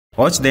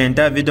Watch the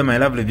entire video, my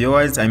lovely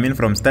viewers, I mean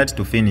from start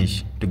to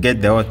finish, to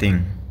get the whole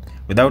thing.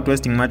 Without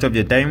wasting much of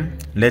your time,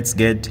 let's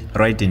get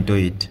right into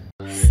it.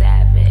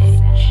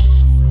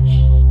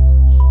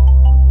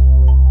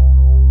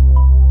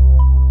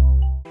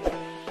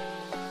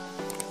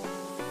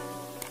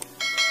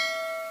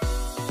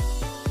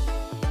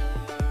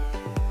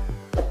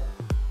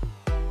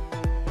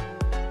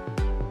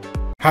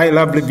 Hi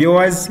lovely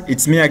viewers,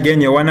 it's me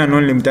again, your one and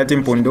only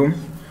Mutati Mpundu.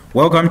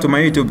 Welcome to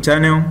my YouTube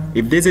channel.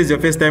 If this is your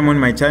first time on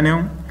my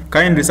channel,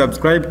 kindly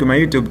subscribe to my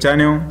YouTube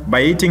channel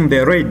by hitting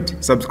the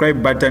red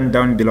subscribe button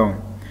down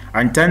below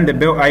and turn the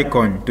bell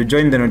icon to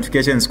join the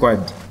notification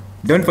squad.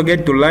 Don't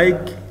forget to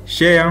like,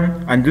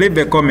 share and leave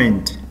a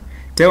comment.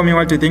 Tell me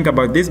what you think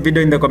about this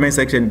video in the comment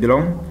section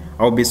below.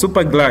 I'll be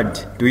super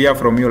glad to hear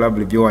from you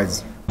lovely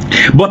viewers.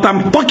 But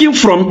I'm talking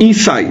from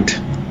inside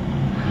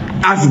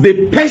as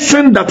the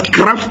person that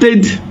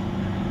crafted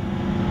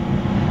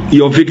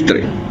your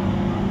victory.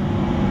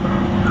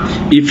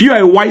 If you are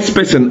a wise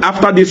person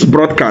after this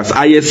broadcast,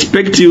 I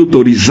expect you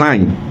to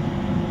resign.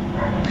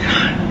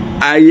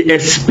 I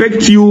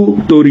expect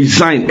you to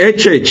resign.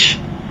 HH,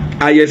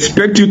 I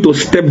expect you to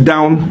step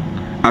down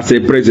as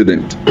a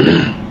president.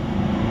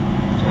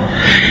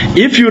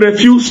 If you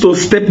refuse to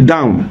step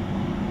down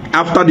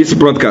after this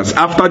broadcast,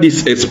 after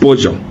this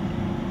exposure,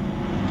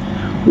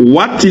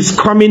 what is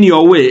coming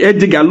your way,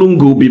 Edgar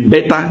Lungu, will be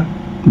better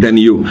than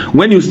you.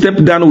 When you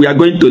step down, we are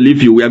going to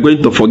leave you. We are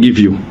going to forgive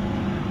you.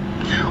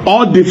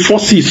 All the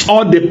forces,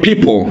 all the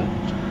people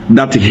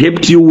that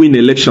helped you win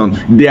election,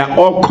 they are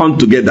all come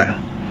together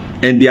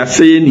and they are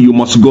saying you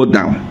must go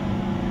down.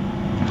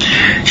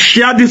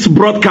 Share this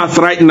broadcast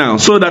right now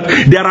so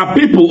that there are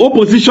people.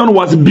 Opposition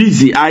was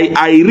busy.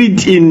 I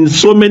read in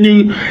so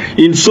many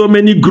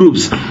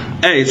groups.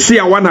 Hey,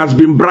 Seer one has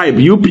been bribed.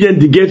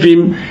 UPND gave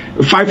him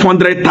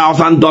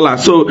 $500,000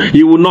 so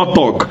he will not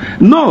talk.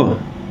 No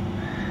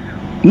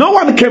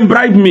one can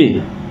bribe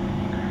me.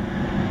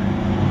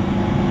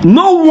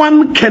 No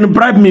one can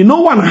bribe me.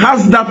 No one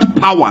has that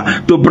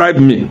power to bribe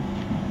me.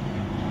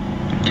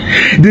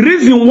 The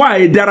reason why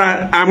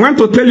I'm going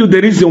to tell you the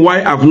reason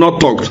why I've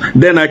not talked.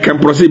 Then I can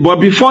proceed.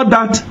 But before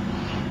that,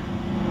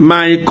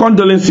 my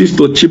condolences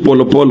to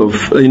Chipolopolo,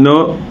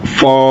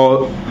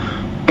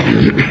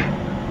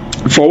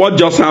 for what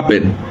just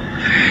happened.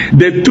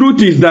 The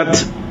truth is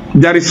that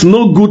there is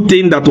no good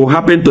thing that will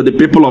happen to the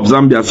people of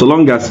Zambia so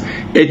long as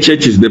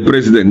HH is the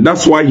president.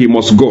 That's why he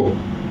must go.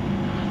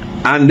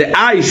 And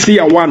I,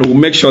 Seer one, will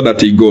make sure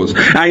that he goes.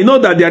 I know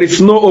that there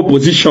is no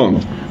opposition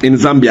in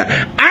Zambia.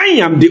 I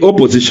am the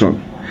opposition.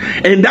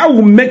 And I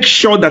will make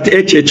sure that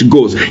HH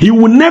goes. He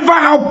will never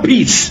have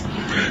peace.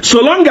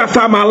 So long as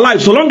I'm alive,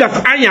 so long as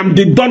I am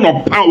the dawn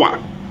of power,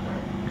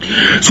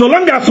 so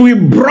long as we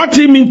brought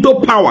him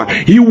into power,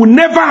 he will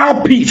never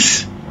have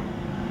peace.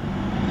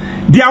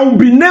 There will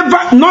be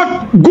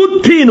not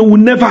good thing will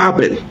never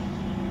happen.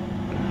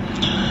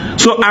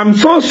 So I'm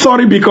so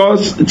sorry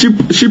because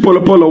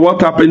Chipolopolo,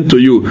 what happened to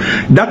you?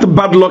 That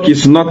bad luck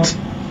is not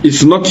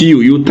you.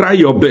 You try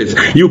your best.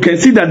 You can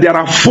see that there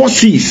are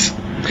forces.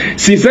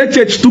 Since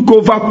HH took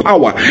over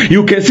power,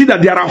 you can see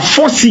that there are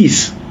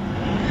forces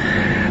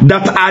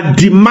that are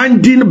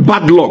demanding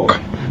bad luck.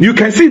 You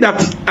can see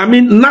that,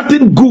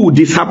 nothing good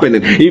is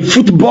happening. In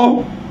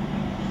football,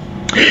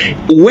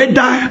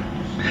 weather,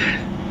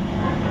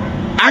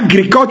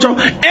 agriculture,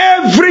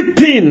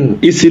 everything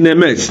is in a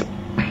mess.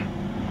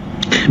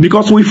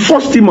 Because we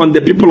forced him on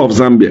the people of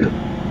Zambia.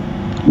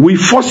 We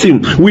forced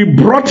him. We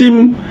brought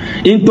him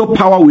into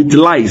power with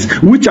lies,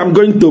 which I'm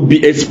going to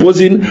be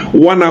exposing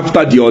one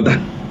after the other.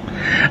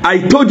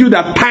 I told you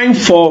that time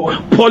for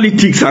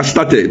politics has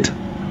started.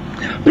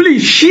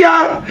 Please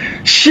share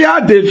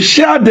the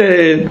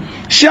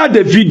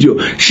video.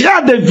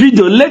 Share the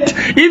video.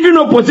 Let even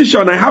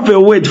opposition. I have a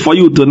word for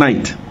you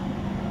tonight.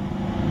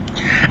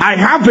 I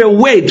have a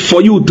word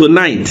for you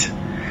tonight.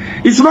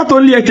 It's not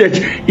only HH.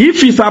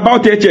 If it's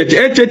about HH,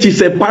 HH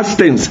is a past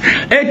tense.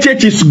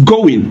 HH is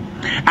going.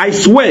 I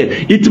swear,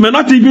 it may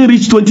not even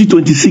reach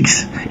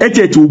 2026.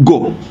 HH will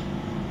go.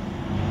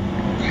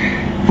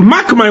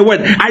 Mark my word.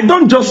 I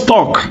don't just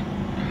talk.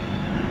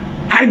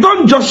 I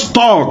don't just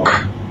talk.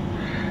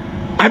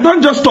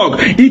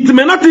 It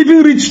may not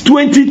even reach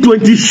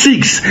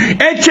 2026.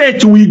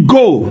 HH will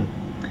go.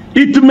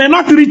 It may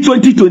not reach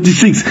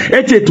 2026.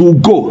 HH will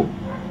go.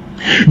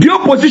 The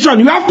opposition,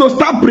 you have to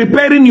start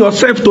preparing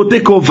yourself to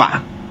take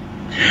over.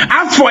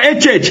 As for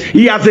HH,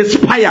 he has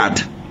expired.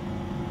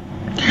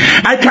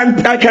 I can.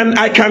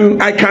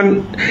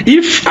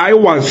 If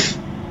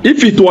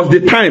it was the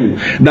time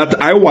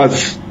that I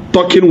was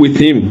talking with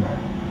him,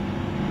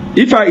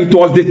 it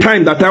was the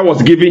time that I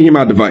was giving him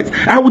advice,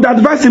 I would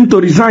advise him to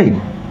resign.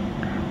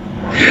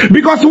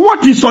 Because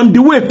what is on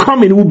the way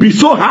coming will be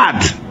so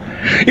hard.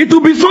 It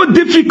will be so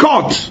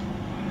difficult.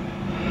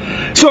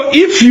 So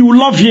if you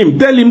love him,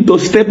 tell him to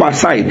step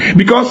aside.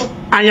 Because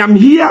I am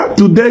here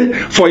today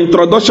for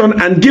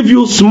introduction and give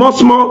you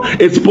small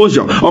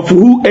exposure of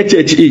who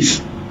HH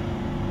is.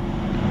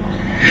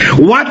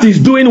 What he's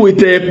doing with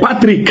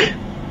Patrick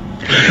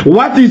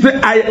What is it?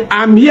 I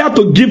am here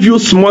to give you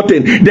small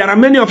thing. There are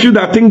many of you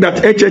that think that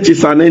HH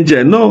is an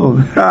angel. No,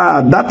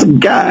 that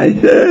guy.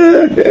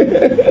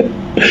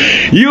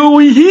 You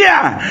will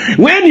hear.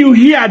 When you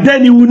hear,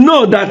 then you will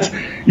know that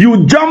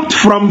you jumped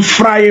from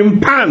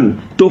frying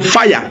pan to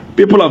fire,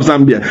 people of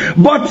Zambia.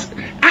 But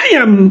I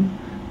am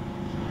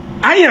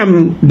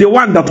the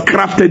one that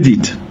crafted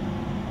it.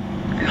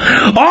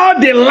 All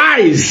the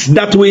lies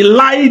that we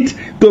lied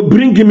to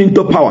bring him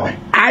into power,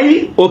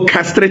 I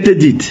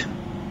orchestrated it.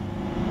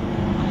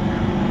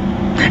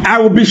 I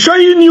will be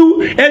showing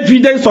you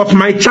evidence of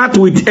my chat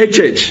with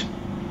HH.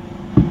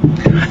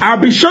 I'll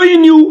be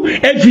showing you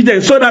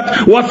evidence so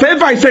that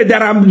whatever I say,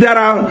 there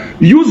are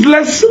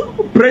useless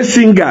praise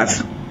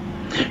singers.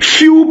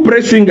 Few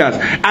praise singers.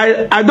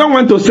 I don't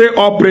want to say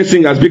all praise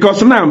singers,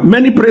 because now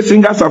many praise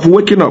singers have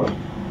woken up.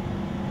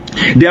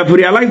 They have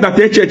realized that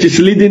HH is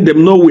leading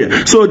them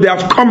nowhere. So they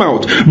have come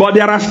out. But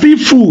there are still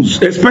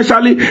fools,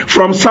 especially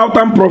from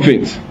Southern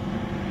Province,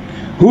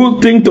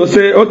 who think to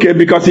say, okay,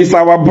 because he's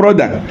our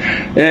brother,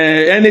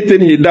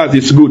 anything he does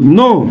is good.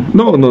 No,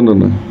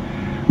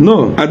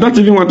 I don't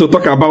even want to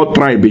talk about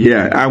tribe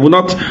here. I will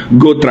not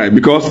go tribe,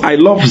 because I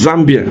love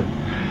Zambia.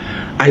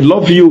 I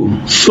love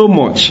you so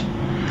much.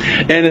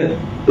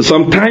 And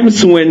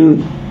sometimes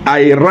when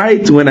I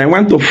write, when I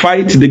want to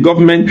fight the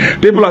government,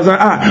 people are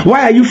saying,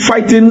 why are you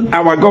fighting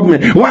our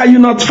government? Why are you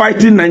not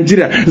fighting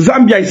Nigeria?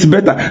 Zambia is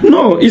better.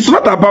 No, it's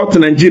not about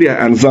Nigeria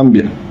and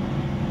Zambia.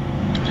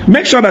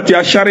 Make sure that you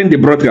are sharing the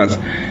broadcast.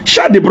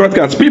 Share the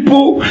broadcast.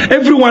 People,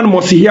 everyone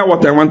must hear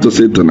what I want to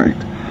say tonight.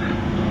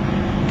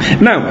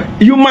 Now,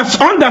 you must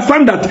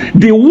understand that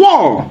the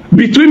war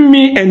between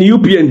me and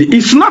UPND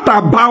is not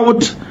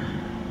about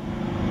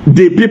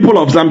the people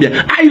of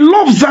Zambia. I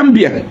love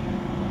Zambia.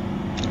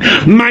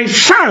 My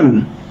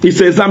son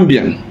is a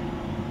Zambian.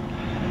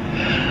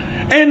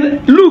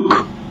 And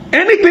look,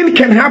 anything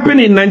can happen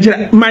in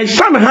Nigeria. My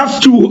son has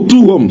two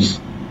homes.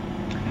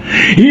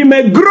 He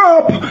may grow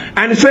up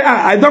and say,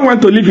 I don't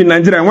want to live in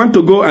Nigeria. I want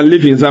to go and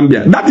live in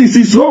Zambia. That is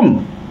his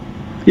home.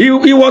 He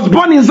was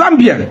born in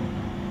Zambia.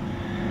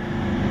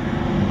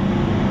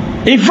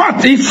 In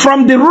fact, he's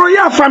from the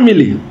royal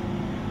family.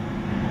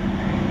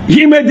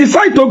 He may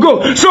decide to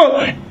go. So,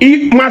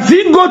 must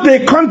he go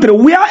to a country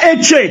where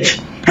a church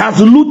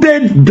has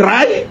looted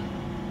dry?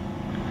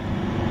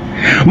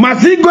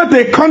 Must he go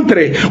to a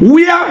country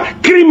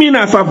where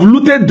criminals have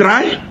looted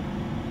dry?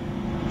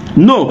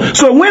 No.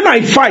 So when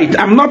I fight,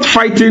 I'm not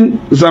fighting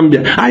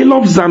Zambia. I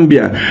love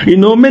Zambia. You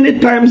know, many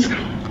times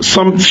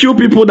some few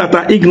people that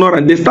are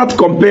ignorant, they start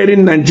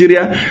comparing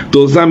Nigeria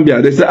to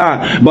Zambia. They say,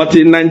 but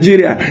in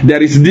Nigeria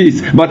there is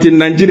this, but in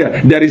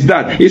Nigeria there is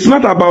that. It's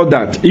not about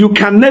that. You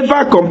can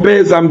never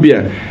compare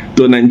Zambia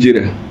to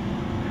Nigeria.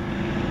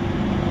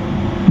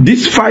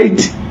 This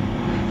fight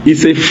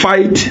is a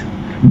fight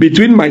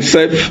between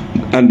myself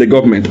and the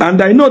government.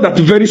 And I know that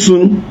very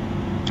soon,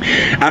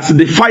 as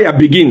the fire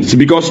begins,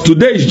 because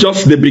today is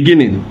just the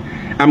beginning,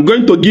 I'm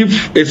going to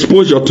give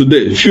exposure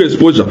today, few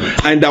exposure,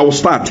 and I will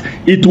start.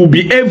 It will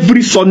be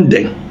every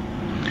Sunday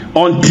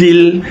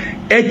until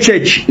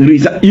HH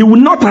resigns. You will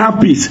not have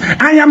peace.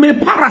 I am a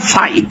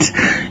parasite.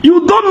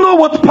 You don't know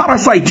what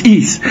parasite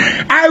is.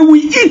 I will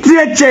eat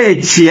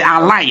HH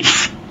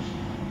alive.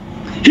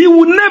 He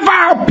will never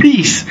have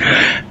peace.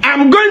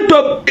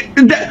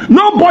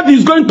 Nobody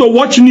is going to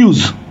watch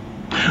news.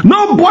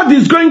 Nobody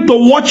is going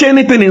to watch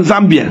anything in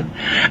Zambia.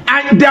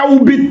 And there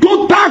will be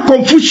total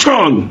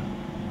confusion.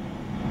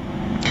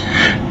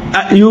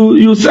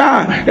 You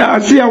say,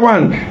 Seer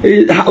one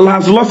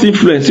has lost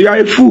influence. You are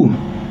a fool.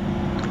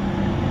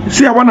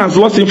 Seer one has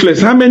lost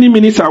influence. How many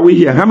minutes are we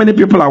here? How many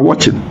people are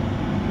watching?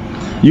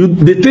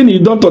 The thing, you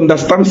don't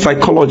understand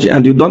psychology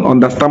and you don't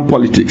understand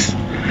politics.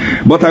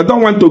 But I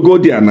don't want to go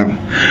there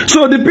now.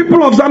 So the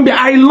people of Zambia,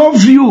 I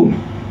love you.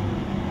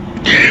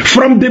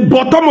 From the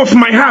bottom of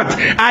my heart,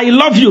 I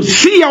love you.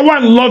 Seer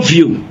one love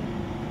you.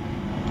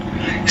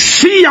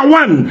 Seer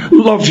one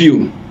love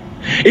you.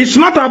 It's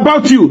not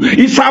about you.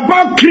 It's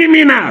about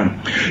criminal.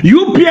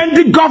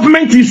 UPND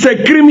government is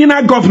a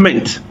criminal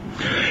government.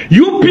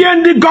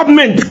 UPND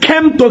government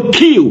came to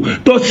kill,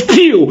 to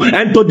steal,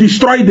 and to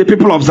destroy the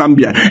people of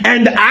Zambia.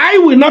 And I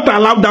will not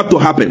allow that to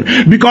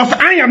happen, because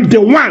I am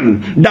the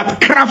one that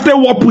crafted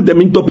what put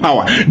them into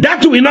power.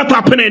 That will not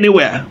happen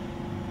anywhere.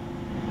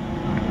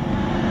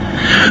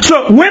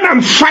 So when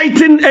I'm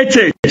fighting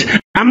HH,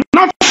 I'm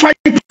not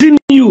fighting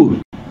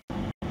you.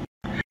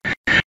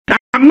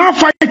 I'm not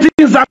fighting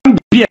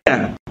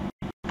Zambia.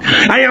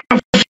 I am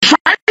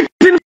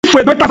fighting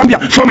for a better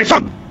Zambia for my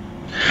son.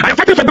 I am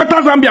fighting for a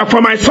better Zambia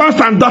for my sons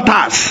and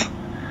daughters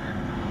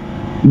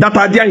that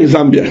are there in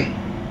Zambia.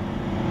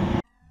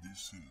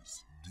 This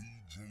is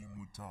DJ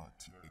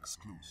Mutati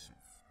exclusive.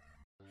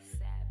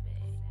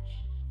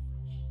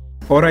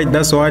 Alright,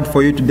 that's all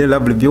for you today,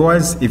 lovely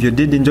viewers. If you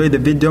did enjoy the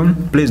video,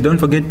 please don't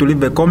forget to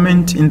leave a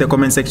comment in the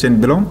comment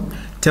section below.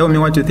 Tell me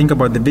what you think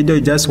about the video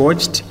you just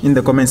watched in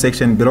the comment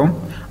section below.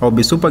 I'll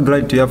be super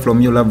glad to hear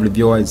from you, lovely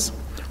viewers.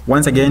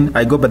 Once again,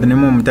 I go by the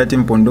name of Mutati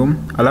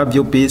Mpundu. I love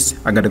you, peace,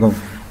 I gotta go.